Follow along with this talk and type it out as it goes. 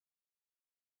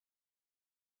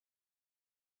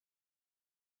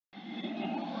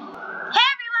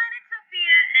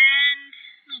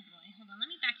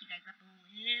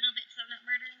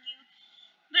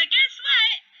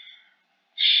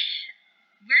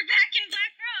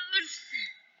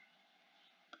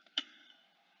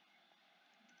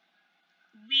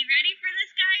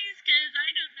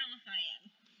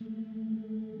Wait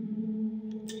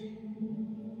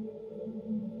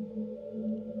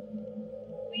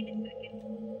a second.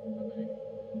 Hold on.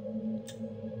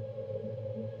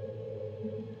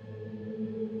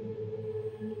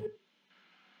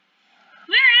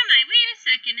 Where am I? Wait a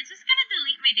second. Is this gonna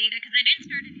delete my data? Because I didn't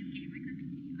start a new game. I clicked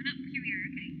continue. Oh no, here we are.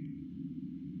 Okay.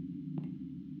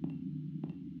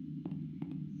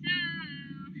 So,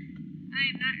 I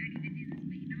am not ready to do this,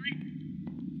 but you know what?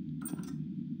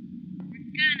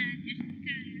 We're gonna, just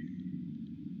because.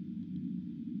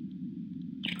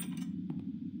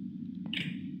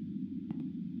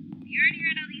 You already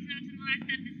read all these notes in the last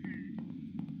episode.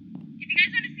 If you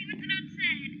guys want to see what the note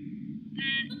said,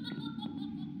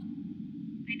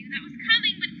 I knew that was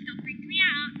coming, but it still freaked me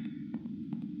out.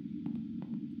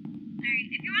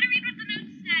 Alright, if you want to read what the note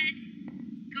said,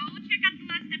 go check out the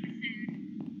last episode.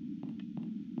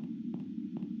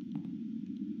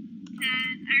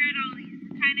 I read all these.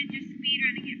 We're kind of just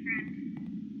speedrunning it, friend.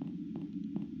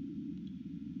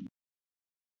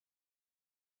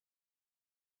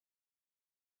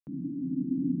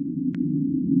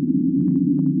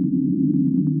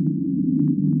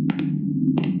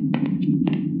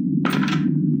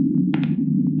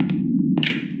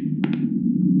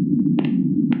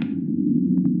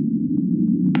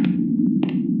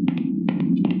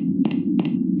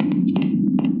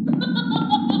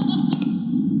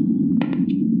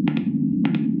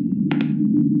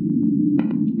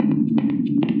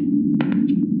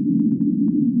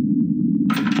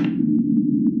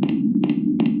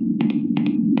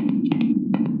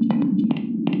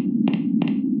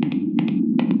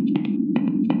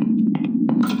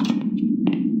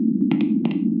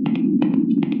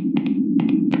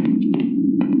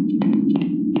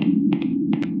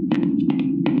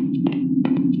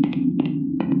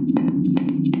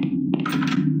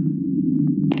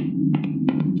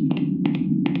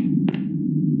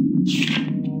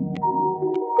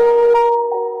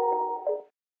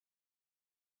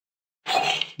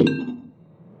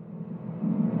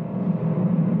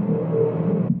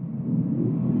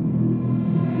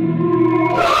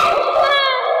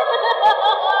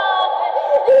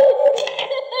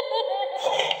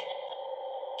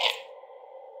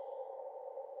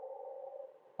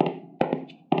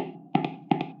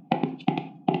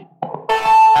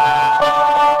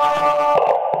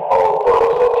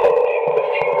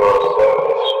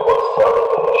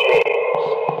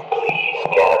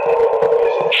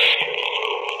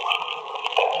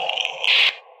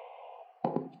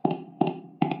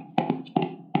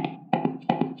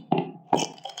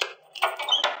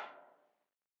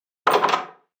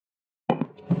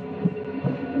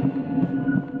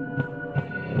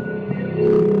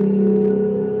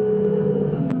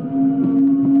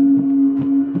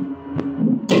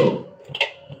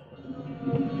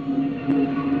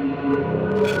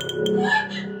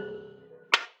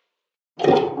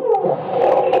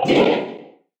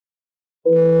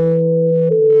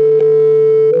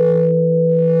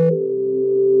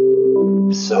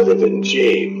 Sullivan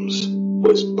James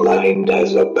was blind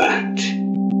as a bat.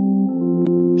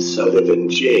 Sullivan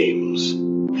James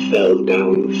fell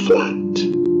down flat.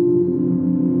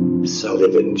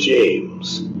 Sullivan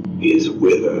James is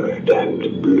withered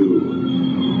and blue.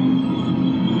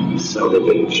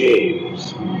 Sullivan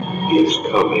James is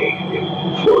coming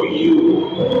for you.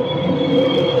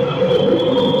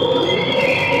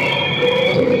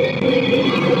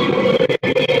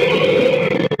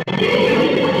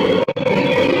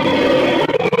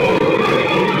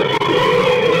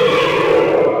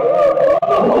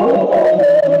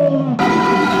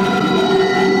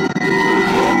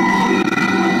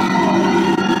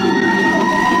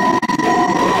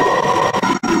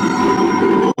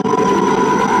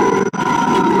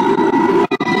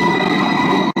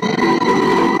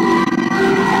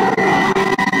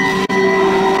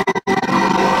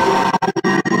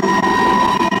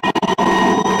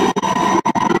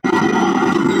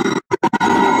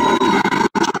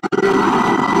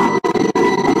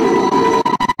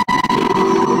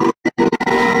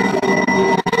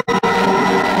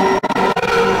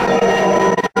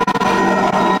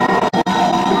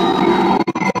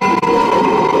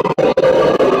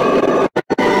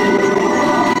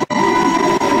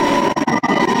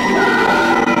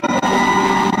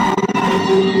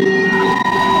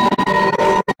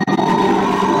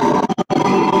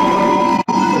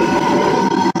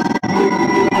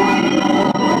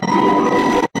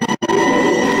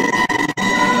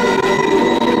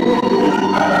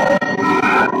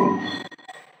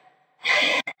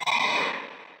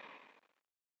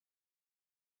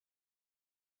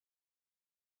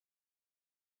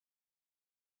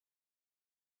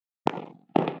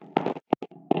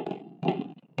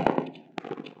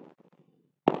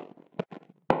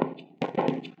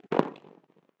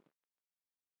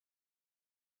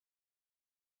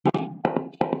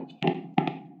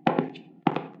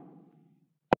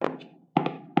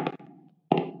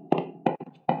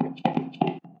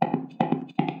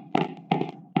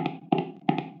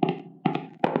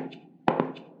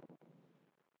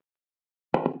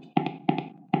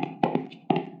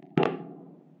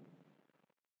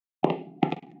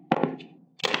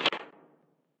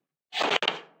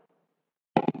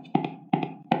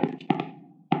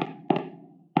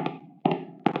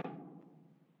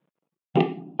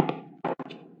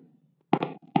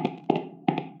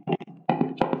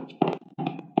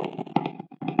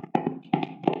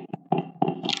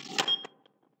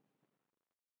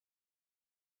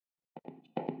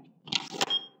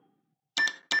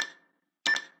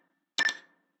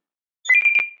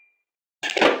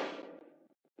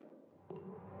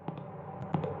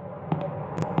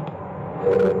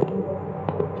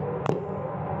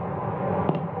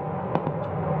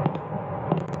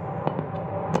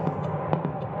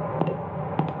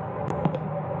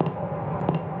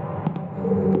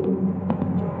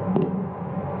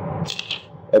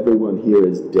 Everyone here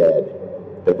is dead.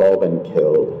 They've all been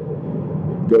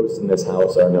killed. Ghosts in this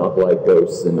house are not like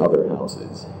ghosts in other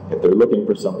houses. If they're looking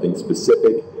for something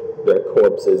specific, their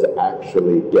corpses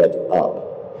actually get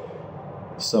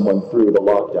up. Someone threw the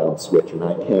lockdown switch and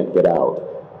I can't get out.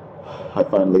 I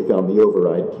finally found the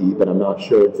override key, but I'm not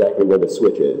sure exactly where the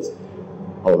switch is.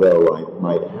 Although I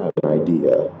might have an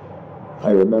idea. I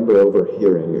remember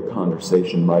overhearing a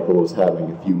conversation Michael was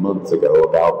having a few months ago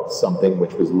about something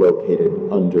which was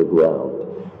located underground.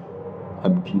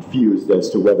 I'm confused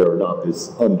as to whether or not this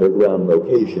underground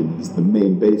location is the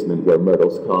main basement where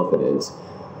Myrtle's coffin is.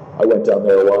 I went down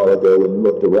there a while ago and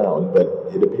looked around, but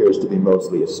it appears to be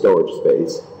mostly a storage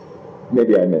space.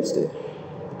 Maybe I missed it.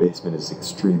 The basement is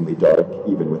extremely dark,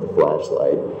 even with a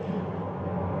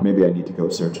flashlight. Maybe I need to go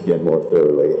search again more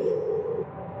thoroughly.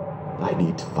 I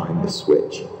need to find the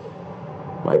switch.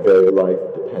 My very life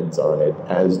depends on it,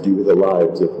 as do the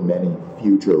lives of many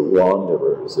future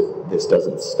wanderers if this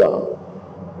doesn't stop.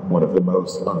 One of the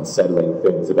most unsettling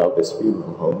things about this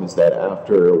funeral home is that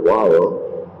after a while,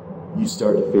 you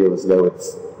start to feel as though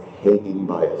it's hanging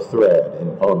by a thread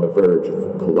and on the verge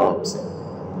of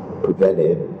collapsing,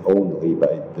 prevented only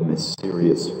by the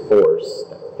mysterious force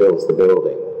that fills the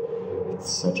building. It's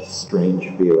such a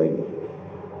strange feeling.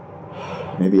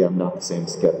 Maybe I'm not the same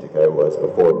skeptic I was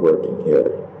before working here.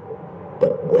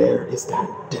 But where is that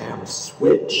damn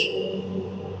switch?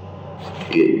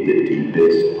 In the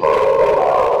deepest part of the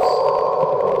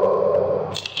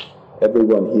house.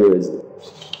 Everyone here is...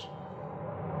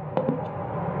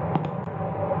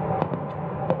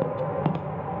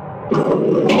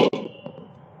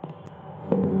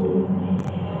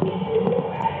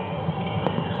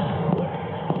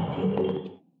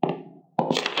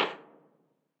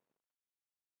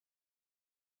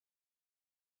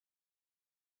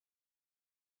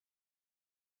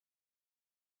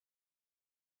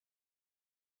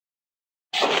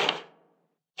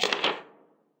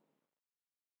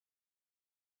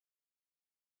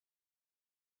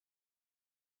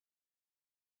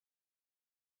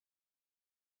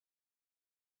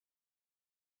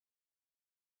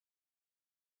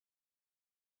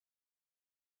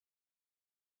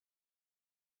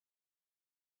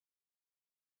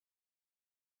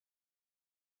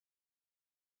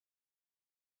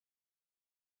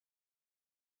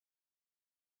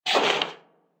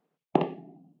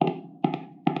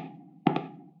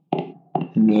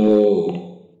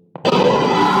 No.